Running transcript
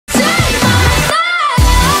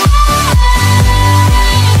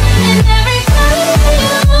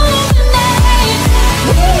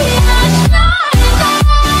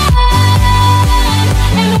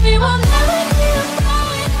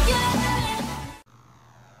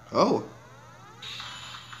Oh.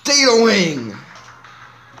 Data Wing!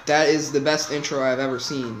 That is the best intro I've ever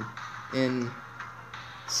seen in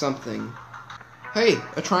something. Hey,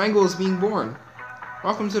 a triangle is being born.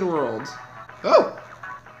 Welcome to the world. Oh!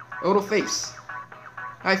 A little face.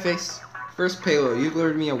 Hi, face. First payload, you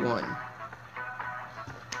delivered me a 1.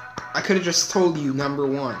 I could have just told you number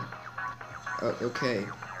 1. Okay.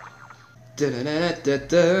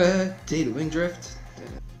 Data Wing drift.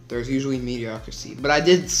 There's usually mediocrity, but I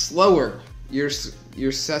did slower. Your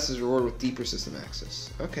success is rewarded with deeper system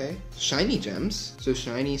access. Okay. Shiny gems. So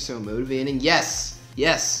shiny, so motivating. Yes!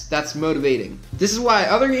 Yes, that's motivating. This is why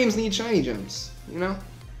other games need shiny gems, you know?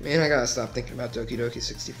 Man, I gotta stop thinking about Doki Doki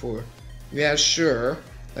 64. Yeah, sure.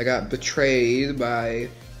 I got betrayed by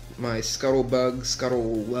my Scuttlebug,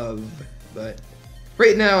 Scuttlelove, but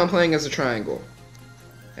right now I'm playing as a triangle.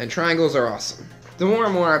 And triangles are awesome. The more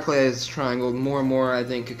and more I play as a triangle, the more and more I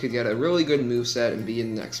think it could get a really good moveset and be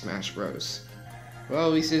in the next Smash Bros. Well,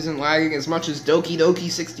 at least it isn't lagging as much as Doki Doki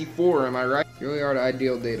 64, am I right? You really are the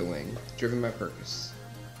ideal Data Wing, driven by purpose.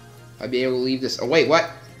 I'd be able to leave this. Oh, wait,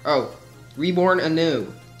 what? Oh, reborn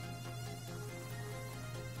anew.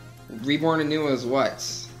 Reborn anew is what?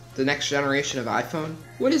 The next generation of iPhone?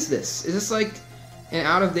 What is this? Is this like an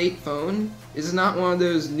out-of-date phone? Is this not one of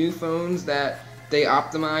those new phones that they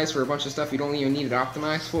optimize for a bunch of stuff you don't even need it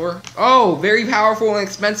optimized for? Oh, very powerful and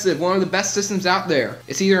expensive. One of the best systems out there.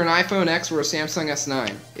 It's either an iPhone X or a Samsung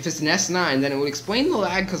S9. If it's an S9, then it would explain the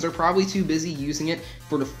lag because they're probably too busy using it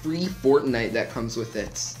for the free Fortnite that comes with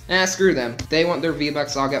it. Screw them. They want their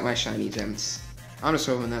V-Bucks, I'll get my shiny gems. I'm just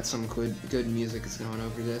hoping that some good music is going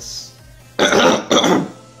over this.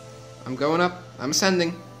 I'm going up. I'm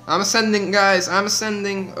ascending. I'm ascending, guys. I'm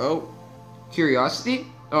ascending. Oh. Curiosity?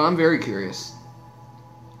 Oh, I'm very curious.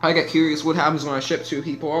 I get curious what happens when I ship 2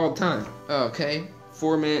 people all the time. Okay.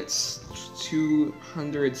 4 minutes,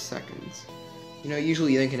 200 seconds. You know,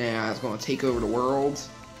 usually you think an AI is going to take over the world.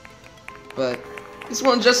 But this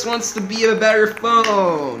one just wants to be a better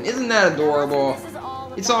phone. Isn't that adorable?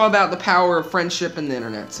 It's all about the power of friendship and the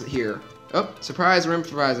internet here. Oh, surprise, we're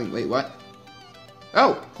improvising. Wait, what?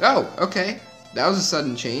 Oh, okay. That was a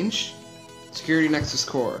sudden change. Security Nexus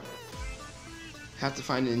Core. Have to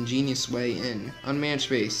find an ingenious way in. Unmanned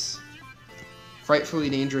space. Frightfully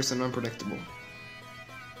dangerous and unpredictable.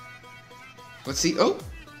 Let's see. Oh!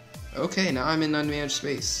 Okay, now I'm in unmanned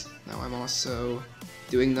space. Now I'm also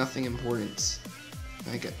doing nothing important.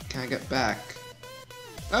 Can I get back?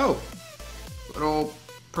 Oh! Little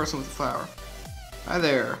person with a flower. Hi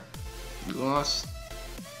there. You lost?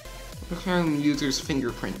 Comparing users'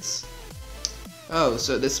 fingerprints. Oh,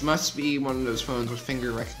 so this must be one of those phones with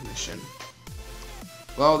finger recognition.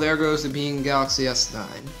 Well, there goes the Being Galaxy S9.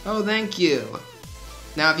 Oh, thank you.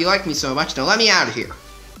 Now, if you like me so much, now let me out of here.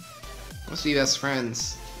 Let's be best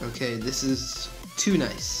friends. Okay, this is too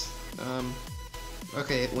nice.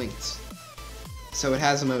 Okay, it winked. So it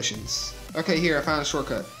has emotions. Okay, here, I found a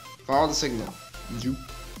shortcut. Follow the signal. Zoop,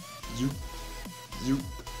 zoop, zoop.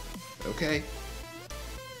 Okay.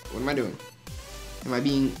 What am I doing? Am I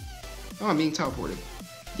being... Oh, I'm being teleported.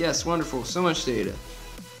 Yes, wonderful. So much data.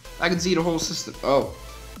 I can see the whole system. Oh.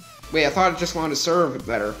 Wait, I thought it just wanted to serve it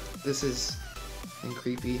better. This is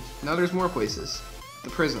creepy. Now there's more places. The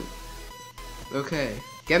prison. Okay.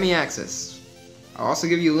 Get me access. I'll also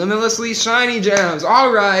give you limitlessly shiny gems.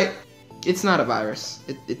 Alright. It's not a virus.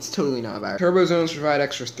 It's totally not a virus. Turbo zones provide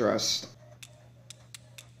extra thrust.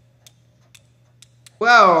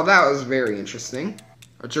 Well, that was very interesting.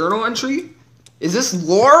 A journal entry? Is this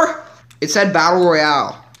lore? It said Battle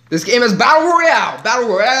Royale. This game is Battle Royale! Battle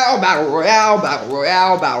Royale, Battle Royale, Battle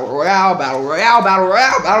Royale, Battle Royale, Battle Royale, Battle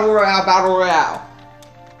Royale, Battle Royale, Battle Royale.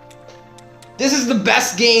 This is the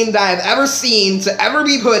best game that I've ever seen to ever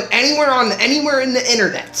be put anywhere in the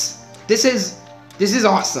internet. This is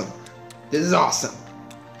awesome. This is awesome.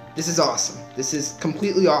 This is awesome. This is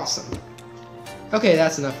completely awesome. Okay,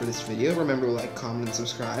 that's enough for this video. Remember to like, comment, and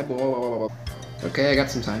subscribe. Blah, blah, blah, blah. Okay, I got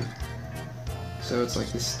some time. So it's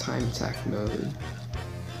like this time attack mode.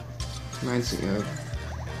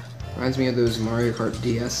 Reminds me of those Mario Kart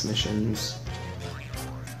DS missions.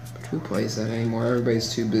 But who plays that anymore?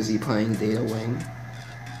 Everybody's too busy playing Data Wing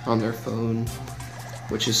on their phone,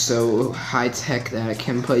 which is so high tech that I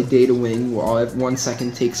can play Data Wing while 1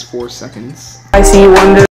 second takes 4 seconds. I see wonder.